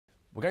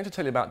We're going to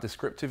tell you about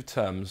descriptive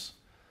terms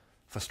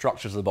for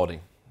structures of the body.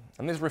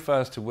 And this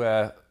refers to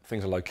where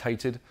things are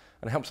located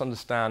and helps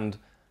understand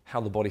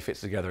how the body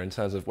fits together in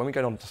terms of when we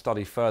go on to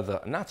study further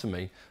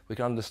anatomy, we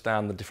can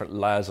understand the different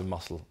layers of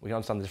muscle, we can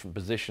understand the different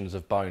positions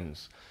of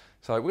bones.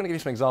 So we're going to give you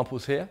some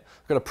examples here.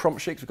 We've got a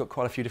prompt sheet, we've got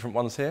quite a few different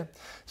ones here.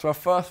 So our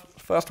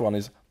first one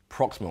is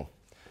proximal.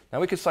 Now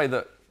we could say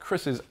that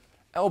Chris's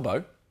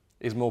elbow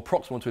is more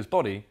proximal to his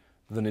body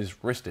than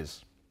his wrist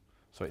is.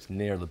 So it's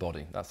near the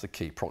body, that's the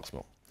key,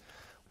 proximal.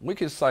 We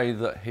could say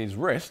that his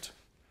wrist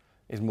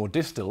is more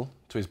distal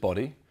to his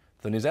body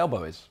than his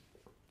elbow is.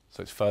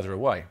 So it's further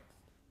away.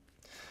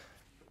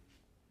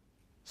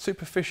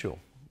 Superficial.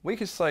 We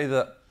could say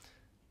that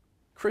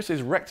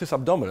Chris's rectus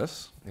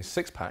abdominis, his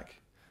six-pack,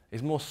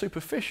 is more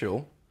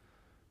superficial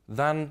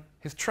than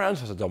his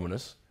transverse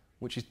abdominis,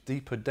 which is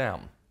deeper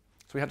down.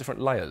 So we have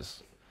different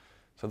layers.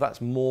 So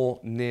that's more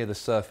near the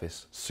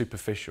surface,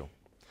 superficial.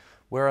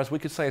 Whereas we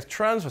could say his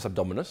transverse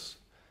abdominis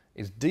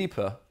is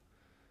deeper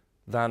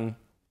than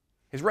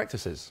his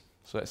rectus is.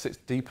 So it sits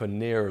deeper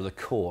nearer the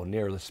core,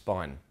 nearer the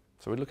spine.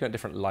 So we're looking at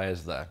different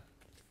layers there.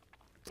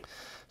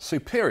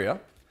 Superior,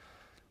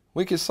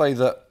 we could say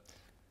that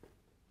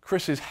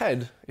Chris's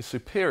head is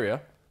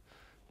superior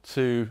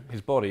to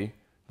his body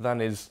than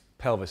his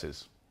pelvis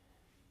is.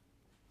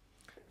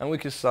 And we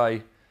could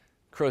say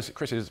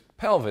Chris's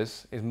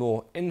pelvis is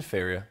more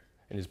inferior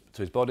to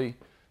his body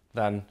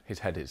than his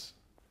head is.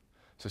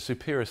 So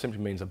superior simply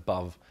means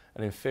above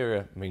and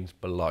inferior means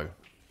below.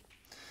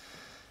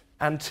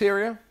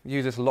 Anterior,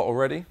 use this a lot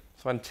already.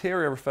 So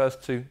anterior refers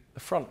to the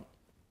front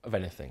of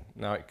anything.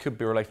 Now it could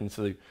be relating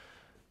to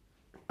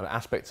an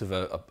aspect of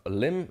a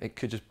limb, it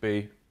could just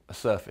be a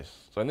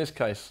surface. So in this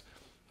case,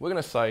 we're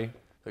going to say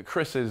that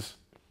Chris's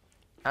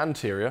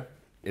anterior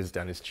is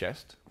down his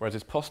chest, whereas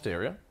his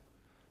posterior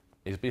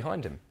is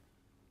behind him.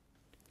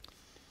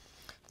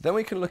 Then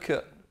we can look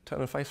at,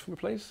 turn and face for me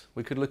please,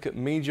 we could look at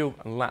medial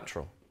and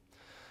lateral.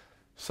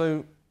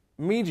 So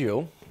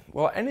medial,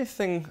 well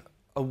anything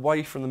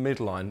away from the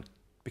midline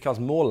becomes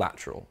more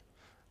lateral,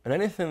 and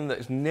anything that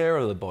is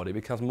nearer the body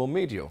becomes more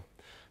medial.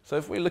 So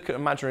if we look at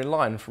an imaginary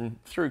line from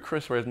through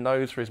Chris, through his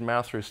nose, through his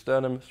mouth, through his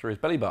sternum, through his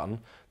belly button,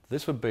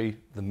 this would be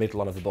the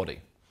midline of the body.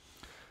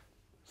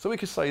 So we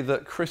could say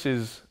that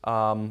Chris's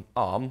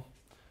arm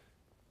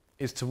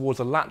is towards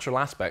the lateral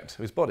aspect of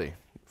his body.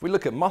 If we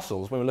look at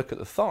muscles, when we look at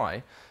the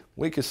thigh,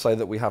 we could say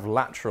that we have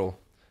lateral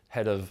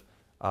head of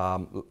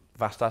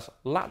vastus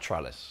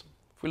lateralis.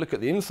 If we look at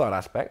the inside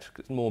aspect,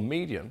 it's more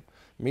medial,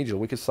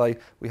 we could say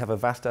we have a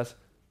vastus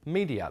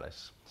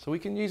medialis. So we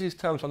can use these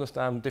terms to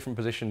understand different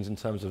positions in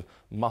terms of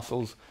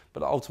muscles,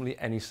 but ultimately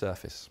any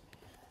surface.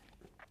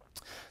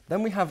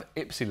 Then we have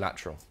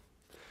ipsilateral.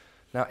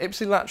 Now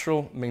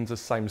ipsilateral means the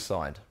same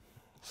side.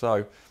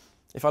 So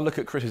if I look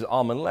at Chris's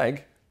arm and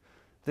leg,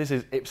 this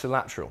is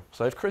ipsilateral.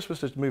 So if Chris was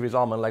to move his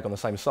arm and leg on the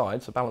same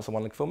side, so balance on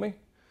one leg for me,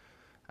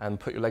 and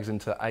put your legs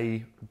into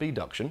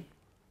abduction,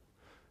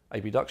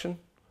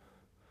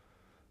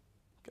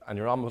 and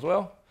your arm as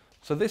well.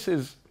 So this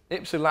is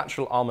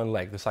ipsilateral arm and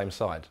leg, the same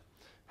side.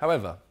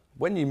 However,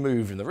 when you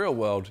move in the real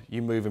world,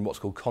 you move in what's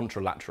called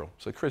contralateral.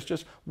 So Chris,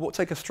 just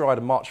take a stride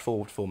and march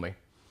forward for me.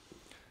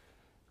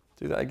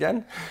 Do that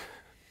again.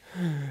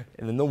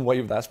 In the normal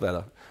way, that's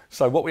better.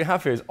 So what we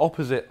have here is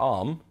opposite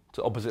arm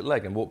to opposite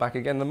leg, and walk back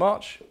again the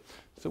march.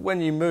 So when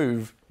you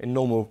move in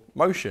normal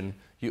motion,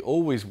 you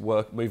always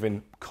move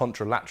in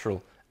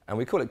contralateral, and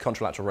we call it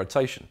contralateral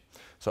rotation.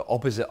 So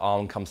opposite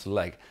arm comes to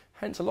leg.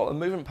 Hence, a lot of the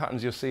movement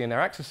patterns you'll see in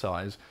our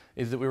exercise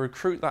is that we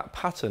recruit that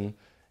pattern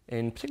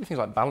in particularly things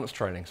like balance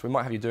training. So we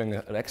might have you doing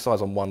an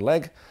exercise on one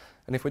leg,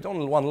 and if we're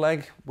doing one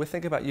leg, we're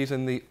thinking about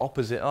using the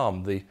opposite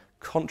arm, the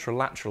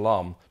contralateral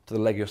arm, to the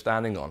leg you're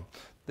standing on.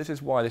 This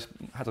is why this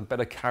has a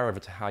better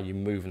carryover to how you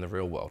move in the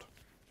real world.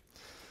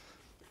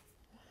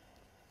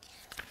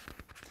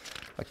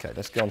 Okay,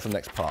 let's go on to the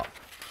next part.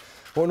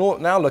 What we'll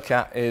now look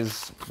at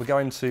is we're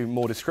going to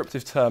more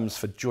descriptive terms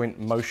for joint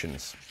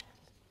motions.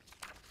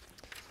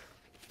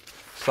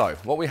 So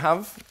what we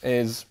have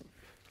is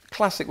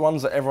classic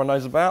ones that everyone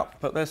knows about,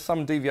 but there's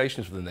some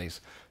deviations within these.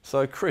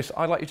 So Chris,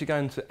 I'd like you to go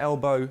into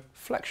elbow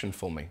flexion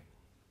for me.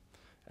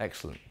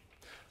 Excellent.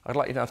 I'd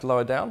like you now to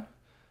lower down.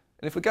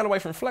 And if we're going away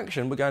from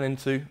flexion, we're going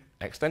into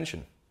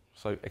extension.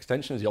 So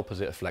extension is the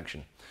opposite of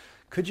flexion.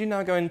 Could you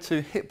now go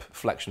into hip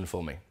flexion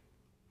for me?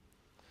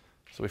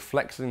 So we're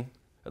flexing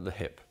at the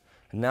hip.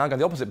 And now go in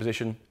the opposite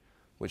position,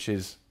 which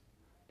is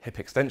hip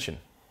extension.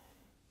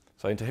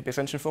 So into hip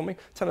extension for me.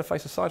 Turn the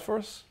face aside for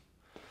us.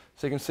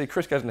 So you can see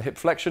Chris goes into hip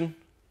flexion,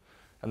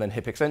 and then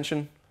hip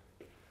extension.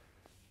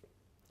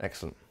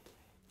 Excellent.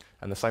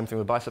 And the same thing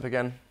with bicep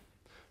again.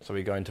 So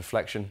we go into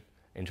flexion,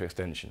 into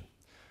extension.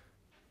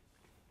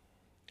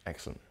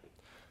 Excellent.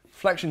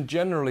 Flexion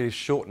generally is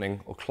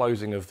shortening or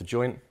closing of the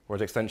joint,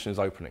 whereas extension is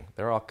opening.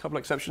 There are a couple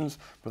of exceptions,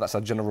 but that's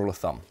our general rule of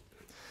thumb.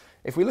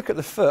 If we look at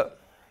the foot,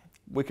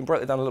 we can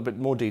break it down in a little bit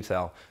more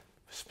detail.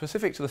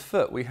 Specific to the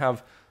foot, we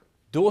have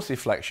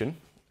dorsiflexion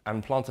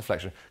and plantar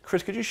flexion.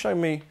 Chris, could you show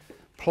me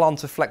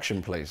plantar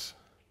flexion, please?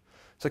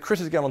 So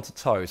Chris is going on to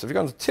toes. So if you go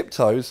on to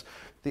tiptoes,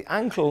 The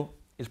ankle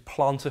is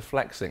plantar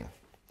flexing.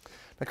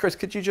 Now Chris,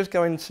 could you just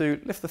go into,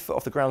 lift the foot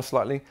off the ground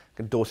slightly,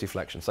 and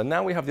dorsiflexion. So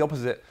now we have the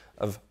opposite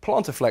of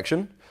plantar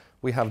flexion,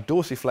 we have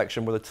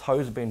dorsiflexion where the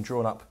toes are being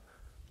drawn up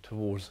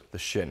towards the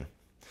shin.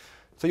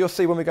 So you'll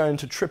see when we go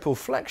into triple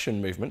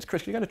flexion movements,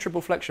 Chris, can you go to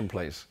triple flexion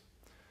please?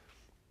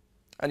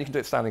 And you can do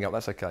it standing up,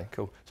 that's okay,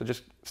 cool. So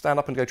just stand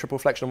up and go triple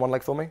flexion on one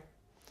leg for me.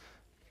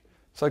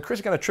 So Chris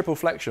is going to triple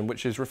flexion,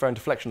 which is referring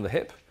to flexion of the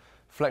hip,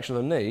 flexion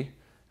of the knee,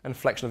 and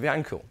flexion of the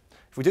ankle.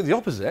 If we do the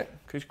opposite,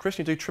 Chris,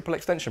 can you do triple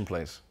extension,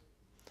 please?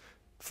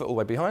 Foot all the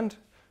way behind,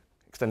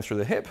 extend through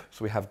the hip,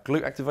 so we have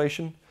glute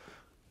activation,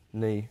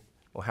 knee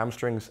or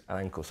hamstrings, and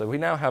ankle. So we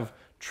now have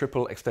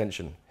triple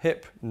extension,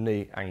 hip,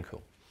 knee,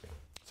 ankle.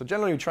 So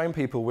generally we train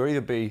people, we'll either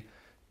be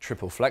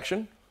triple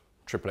flexion,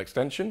 triple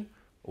extension,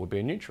 or we'll be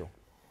in neutral.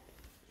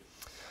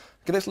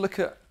 Okay, let's look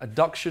at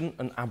adduction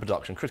and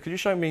abduction. Chris, could you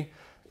show me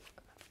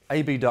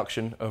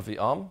abduction of the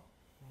arm?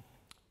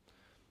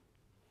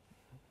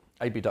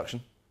 Abduction.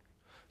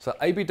 So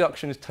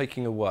abduction is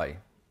taking away,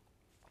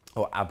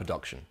 or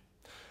abduction.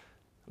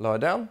 Lower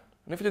down,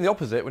 and if we do the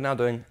opposite, we're now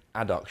doing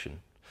adduction.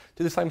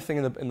 Do the same thing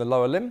in the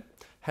lower limb,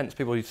 hence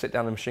people who sit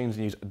down in machines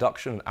and use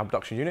adduction and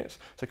abduction units.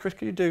 So Chris,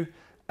 could you do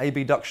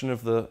abduction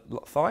of the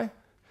thigh?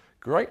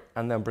 Great,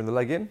 and then bring the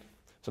leg in.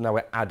 So now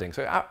we're adding.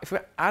 So if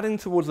we're adding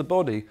towards the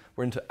body,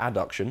 we're into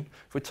adduction.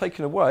 If we're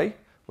taking away,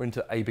 we're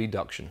into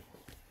abduction.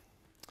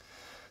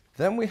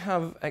 Then we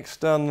have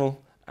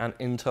external and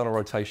internal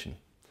rotation.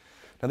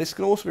 Now this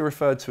can also be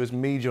referred to as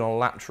medial and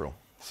lateral.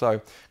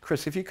 So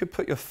Chris, if you could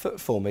put your foot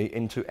for me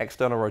into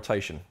external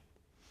rotation.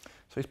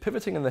 So he's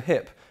pivoting in the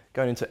hip,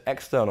 going into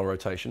external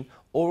rotation,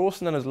 or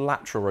also known as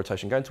lateral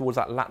rotation, going towards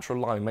that lateral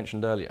line we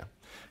mentioned earlier.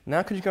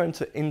 Now could you go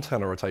into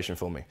internal rotation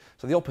for me?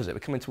 So the opposite, we're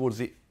coming towards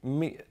the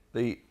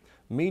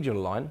medial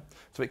line,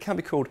 so it can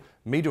be called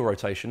medial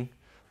rotation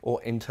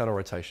or internal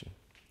rotation.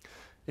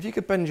 If you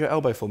could bend your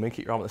elbow for me and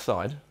keep your arm at the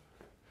side,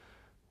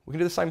 we can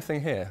do the same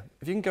thing here.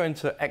 If you can go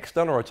into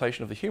external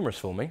rotation of the humerus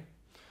for me,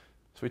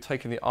 so we're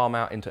taking the arm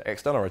out into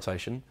external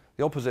rotation,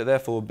 the opposite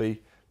therefore would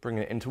be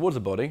bringing it in towards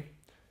the body,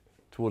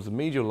 towards the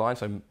medial line,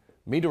 so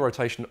medial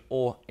rotation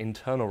or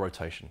internal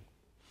rotation.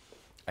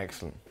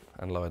 Excellent,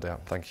 and lower down,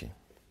 thank you.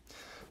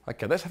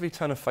 Okay, let's have you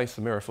turn and face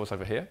the mirror for us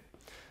over here.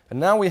 And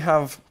now we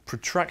have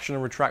protraction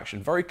and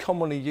retraction, very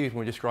commonly used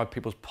when we describe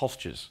people's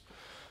postures.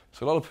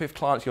 So a lot of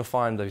clients you'll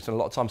find they've spent a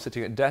lot of time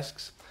sitting at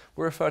desks.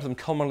 We refer to them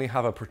commonly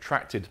have a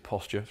protracted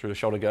posture through the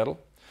shoulder girdle.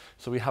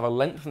 So we have a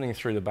lengthening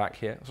through the back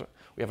here. So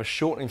we have a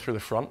shortening through the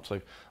front,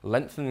 so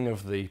lengthening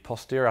of the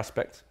posterior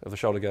aspect of the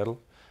shoulder girdle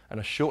and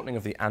a shortening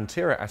of the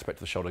anterior aspect of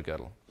the shoulder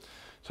girdle.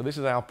 So this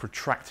is our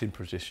protracted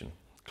position,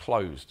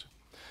 closed.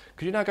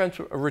 Could you now go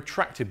into a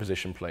retracted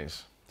position,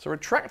 please? So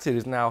retracted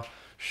is now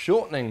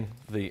shortening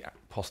the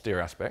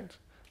posterior aspect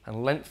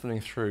and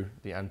lengthening through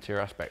the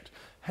anterior aspect.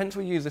 Hence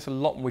we use this a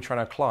lot when we train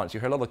our clients. You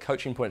hear a lot of the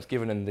coaching points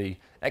given in the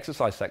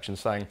exercise section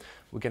saying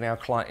we're getting our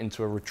client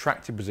into a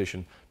retracted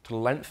position to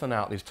lengthen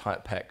out these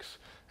tight pecs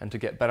and to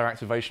get better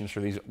activation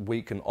through these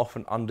weak and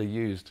often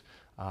underused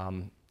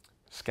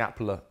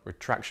scapular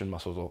retraction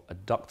muscles, or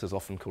adductors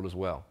often called as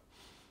well.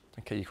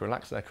 Okay, you can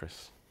relax there,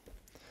 Chris.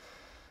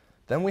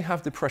 Then we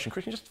have depression.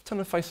 Chris, can you just turn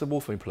and face the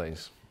wall for me,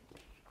 please?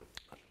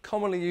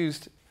 Commonly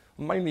used,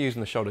 mainly used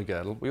in the shoulder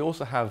girdle. We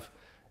also have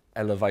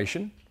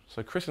elevation.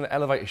 So Chris can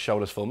elevate his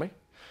shoulders for me.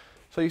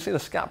 So you see the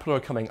scapula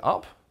coming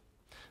up,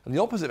 and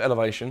the opposite of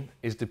elevation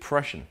is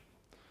depression.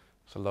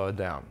 So lower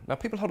down. Now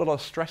people hold a lot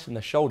of stress in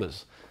their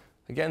shoulders.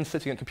 Again,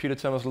 sitting at computer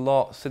terminals a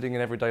lot, sitting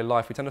in everyday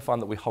life, we tend to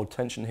find that we hold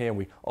tension here and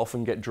we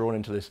often get drawn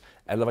into this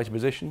elevated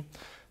position.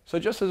 So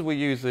just as we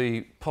use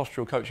the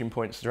postural coaching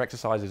points through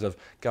exercises of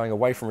going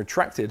away from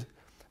retracted,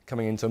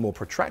 coming into a more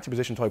protracted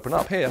position to open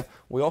up here,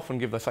 we often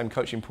give the same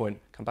coaching point,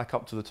 come back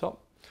up to the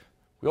top.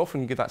 We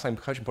often give that same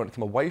coaching point to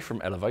come away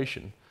from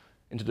elevation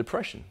into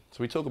depression. So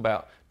we talk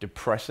about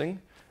depressing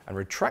and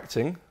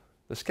retracting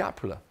the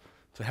scapula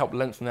to help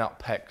lengthen out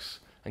pecs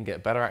and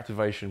get better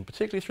activation,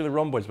 particularly through the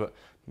rhomboids, but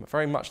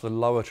very much the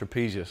lower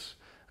trapezius,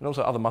 and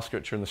also other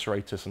musculature in the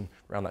serratus and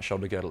around that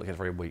shoulder girdle that gets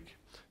very weak.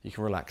 You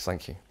can relax,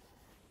 thank you.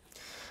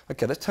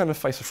 Okay, let's turn and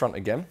face the front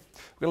again.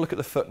 We're going to look at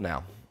the foot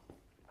now.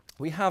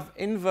 We have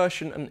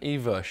inversion and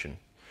eversion.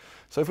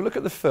 So if we look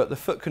at the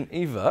foot can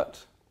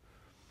evert,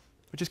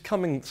 which is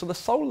coming, so the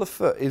sole of the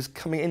foot is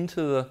coming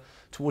into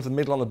towards the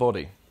middle of the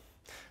body.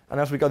 And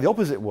as we go the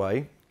opposite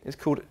way, it's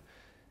called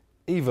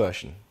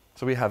eversion.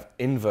 So we have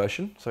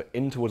inversion, so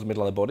in towards the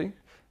middle of the body,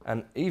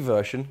 and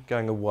eversion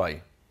going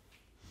away.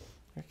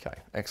 Okay,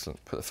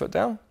 excellent. Put the foot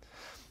down.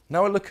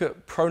 Now we'll look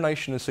at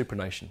pronation and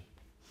supination.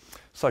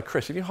 So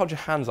Chris, if you hold your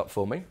hands up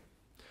for me,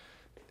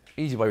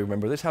 easy way to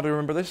remember this. How do we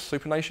remember this?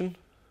 Supination?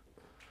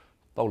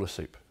 Bowl of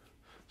soup.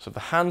 So if the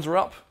hands are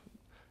up,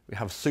 we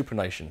have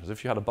supination, as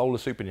if you had a bowl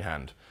of soup in your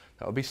hand.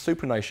 That would be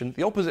supination.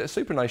 The opposite of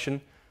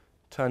supination,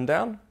 turned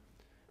down,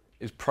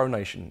 is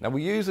pronation. Now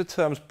we use the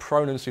terms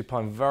prone and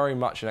supine very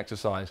much in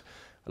exercise.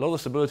 A lot of the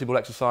stability ball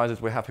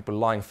exercises, we have people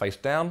lying face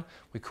down.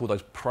 We call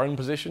those prone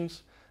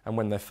positions. And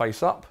when they're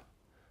face up,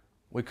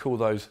 we call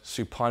those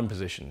supine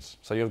positions.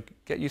 So you'll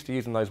get used to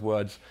using those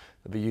words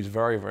that be used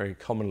very, very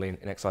commonly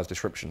in exercise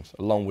descriptions,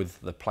 along with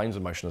the planes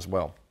of motion as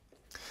well.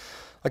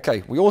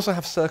 Okay, we also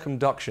have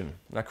circumduction.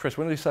 Now, Chris,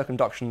 we're going to do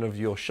circumduction of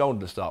your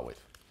shoulder to start with.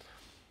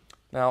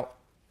 Now,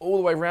 all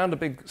the way around a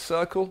big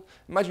circle.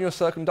 Imagine you're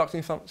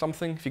circumducting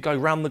something. If you go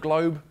around the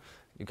globe,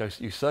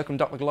 you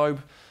circumduct the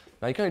globe.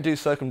 Now, you're going to do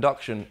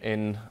circumduction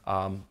in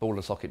ball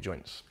and socket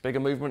joints. Bigger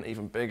movement,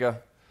 even bigger.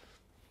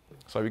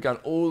 So we're going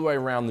all the way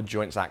around the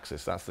joint's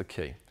axis. That's the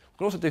key. We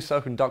can also do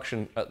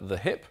circumduction at the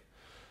hip.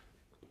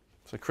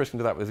 So Chris can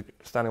do that with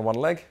standing on one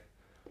leg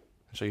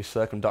and show you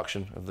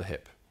circumduction of the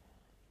hip.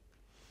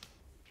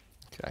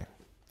 Okay.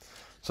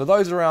 So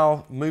those are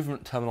our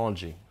movement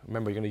terminology.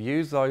 Remember, you're going to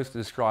use those to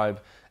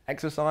describe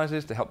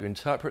exercises, to help you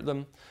interpret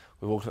them.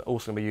 We're also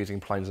going to be using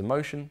planes of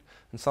motion,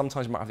 and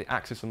sometimes you might have the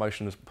axis of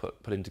motion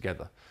put in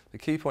together. The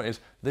key point is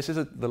this is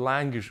the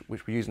language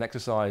which we use in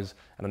exercise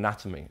and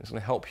anatomy. It's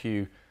going to help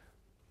you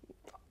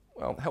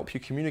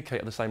communicate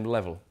at the same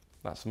level.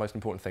 That's the most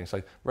important thing.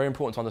 So very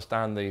important to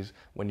understand these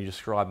when you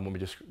describe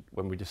and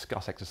when we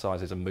discuss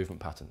exercises and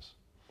movement patterns.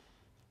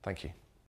 Thank you.